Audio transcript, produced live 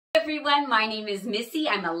everyone, my name is Missy.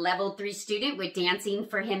 I'm a level 3 student with Dancing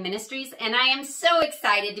for Him Ministries, and I am so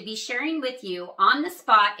excited to be sharing with you on the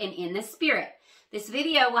spot and in the spirit. This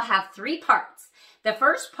video will have 3 parts. The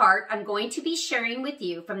first part I'm going to be sharing with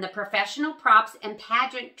you from the Professional Props and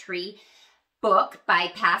Pageantry book by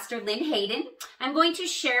Pastor Lynn Hayden. I'm going to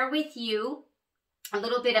share with you a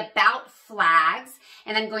little bit about flags,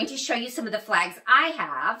 and I'm going to show you some of the flags I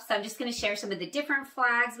have. So I'm just going to share some of the different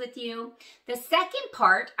flags with you. The second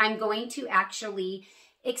part, I'm going to actually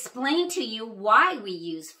explain to you why we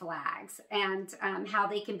use flags and how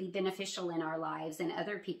they can be beneficial in our lives and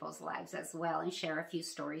other people's lives as well, and share a few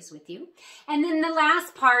stories with you. And then the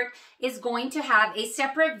last part is going to have a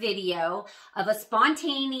separate video of a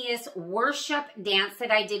spontaneous worship dance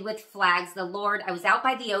that I did with flags. I was out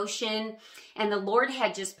by the ocean, and the Lord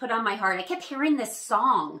had just put on my heart. I kept hearing this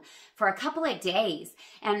song for a couple of days,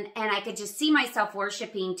 and I could just see myself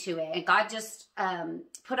worshiping to it. And God just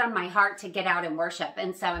put on my heart to get out and worship.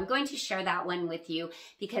 And so I'm going to share that one with you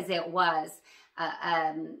because it was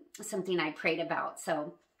something I prayed about.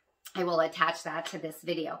 So I will attach that to this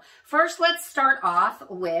video. First, let's start off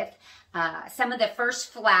with some of the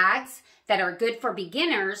first flags that are good for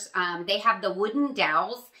beginners. They have the wooden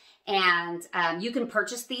dowels. And you can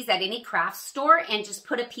purchase these at any craft store and just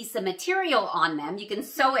put a piece of material on them. You can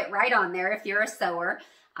sew it right on there if you're a sewer.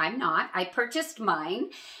 I'm not. I purchased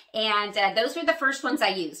mine, and those were the first ones I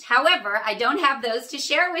used. However, I don't have those to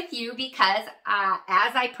share with you because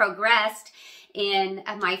as I progressed in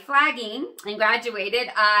my flagging and graduated,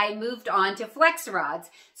 I moved on to flex rods.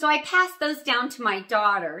 So I passed those down to my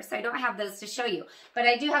daughter, so I don't have those to show you. But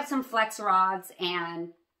I do have some flex rods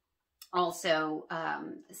and also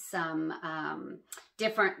some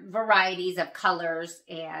different varieties of colors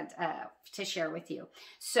and to share with you.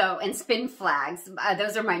 So, and spin flags,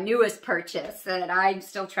 those are my newest purchase that I'm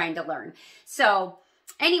still trying to learn. So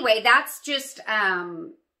anyway, that's just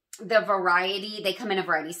the variety. They come in a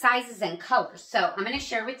variety of sizes and colors. So I'm going to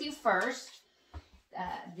share with you first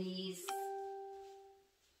these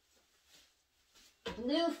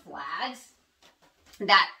blue flags.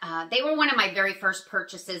 That they were one of my very first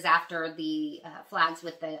purchases after the flags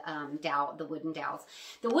with the wooden dowels.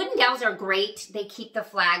 The wooden dowels are great. They keep the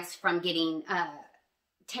flags from getting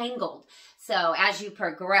tangled. So as you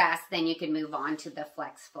progress, then you can move on to the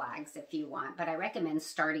flex flags if you want. But I recommend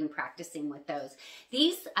starting practicing with those.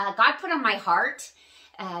 These, God put on my heart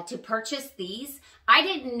to purchase these. I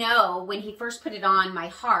didn't know when he first put it on my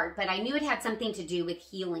heart, but I knew it had something to do with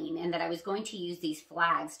healing and that I was going to use these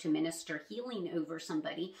flags to minister healing over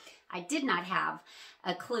somebody. I did not have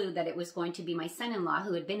a clue that it was going to be my son-in-law,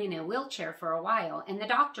 who had been in a wheelchair for a while, and the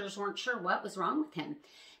doctors weren't sure what was wrong with him.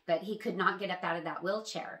 But he could not get up out of that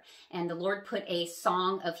wheelchair. And the Lord put a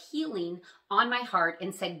song of healing on my heart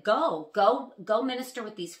and said, go minister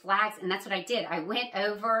with these flags. And that's what I did. I went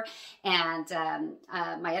over, and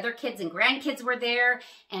my other kids and grandkids were there,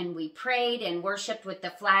 and we prayed and worshiped with the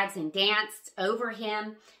flags and danced over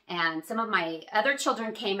him. And some of my other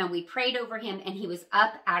children came, and we prayed over him, and he was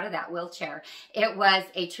up out of that wheelchair. It was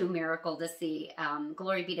a true miracle to see.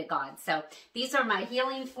 Glory be to God. So these are my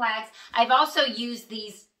healing flags. I've also used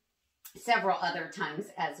these several other times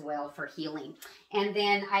as well for healing. And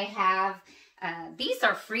then I have, these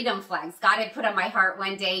are freedom flags. God had put on my heart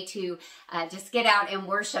one day to just get out and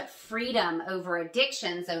worship freedom over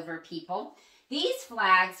addictions over people. These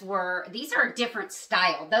flags these are a different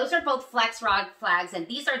style. Those are both flex rod flags, and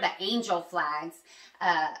these are the angel flags.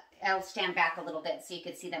 I'll stand back a little bit so you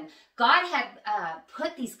can see them. God had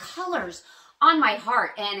put these colors on my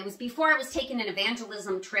heart, and it was before I was taking an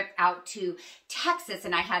evangelism trip out to Texas,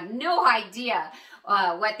 and I had no idea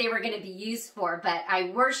what they were going to be used for, but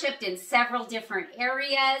I worshiped in several different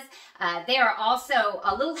areas. They are also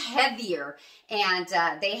a little heavier, and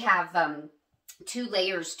they have 2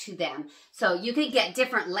 layers to them, so you can get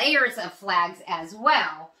different layers of flags as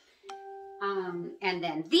well. And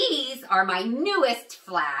then these are my newest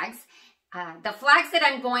flags. The flags that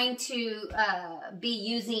I'm going to be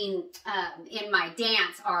using in my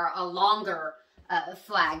dance are a longer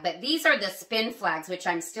flag, but these are the spin flags, which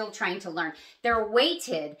I'm still trying to learn. They're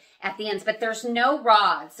weighted at the ends, but there's no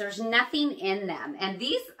rods. There's nothing in them, and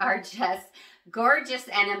these are just gorgeous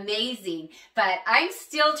and amazing, but I'm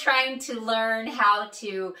still trying to learn how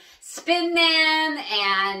to spin them,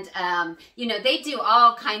 and you know, they do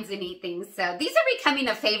all kinds of neat things. So these are becoming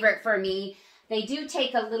a favorite for me. They do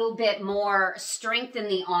take a little bit more strength in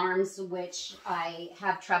the arms, which I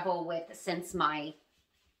have trouble with since my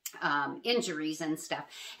injuries and stuff.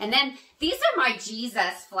 And then these are my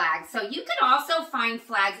Jesus flags. So you can also find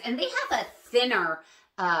flags, and they have a thinner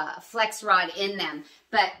flex rod in them.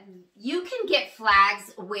 But you can get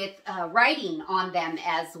flags with writing on them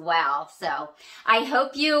as well. So I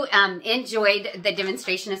hope you enjoyed the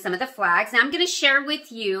demonstration of some of the flags. Now I'm going to share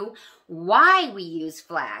with you why we use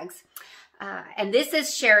flags. And this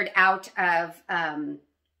is shared out of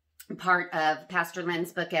part of Pastor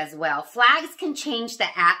Lynn's book as well. Flags can change the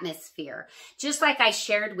atmosphere. Just like I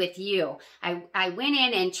shared with you, I went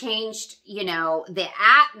in and changed, you know, the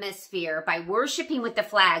atmosphere by worshiping with the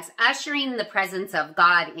flags, ushering the presence of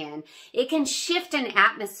God in. It can shift an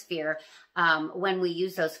atmosphere when we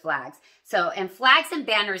use those flags. So, and flags and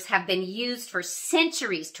banners have been used for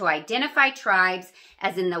centuries to identify tribes,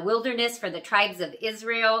 as in the wilderness for the tribes of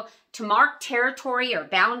Israel, to mark territory or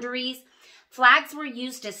boundaries. Flags were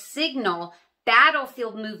used to signal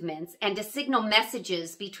battlefield movements and to signal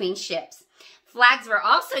messages between ships. Flags were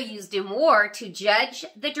also used in war to judge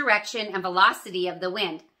the direction and velocity of the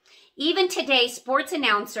wind. Even today, sports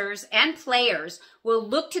announcers and players will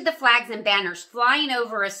look to the flags and banners flying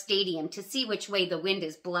over a stadium to see which way the wind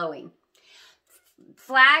is blowing.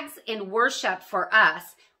 Flags in worship for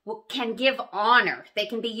us can give honor. They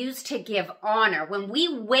can be used to give honor. When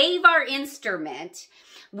we wave our instrument,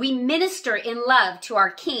 we minister in love to our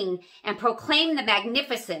King and proclaim the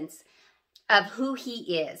magnificence of who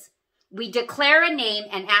he is. We declare a name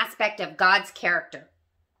and aspect of God's character.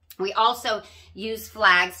 We also use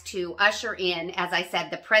flags to usher in, as I said,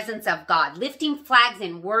 the presence of God. Lifting flags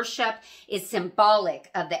in worship is symbolic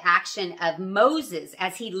of the action of Moses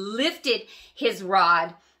as he lifted his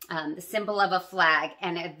rod, the symbol of a flag,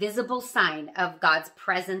 and a visible sign of God's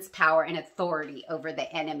presence, power, and authority over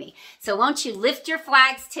the enemy. So won't you lift your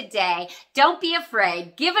flags today? Don't be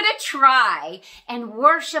afraid. Give it a try and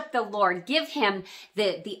worship the Lord. Give him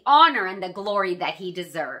the honor and the glory that he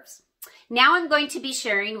deserves. Now I'm going to be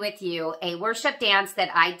sharing with you a worship dance that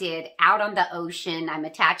I did out on the ocean. I'm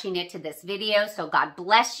attaching it to this video, so God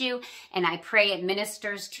bless you, and I pray it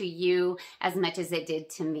ministers to you as much as it did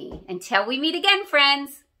to me. Until we meet again,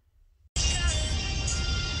 friends.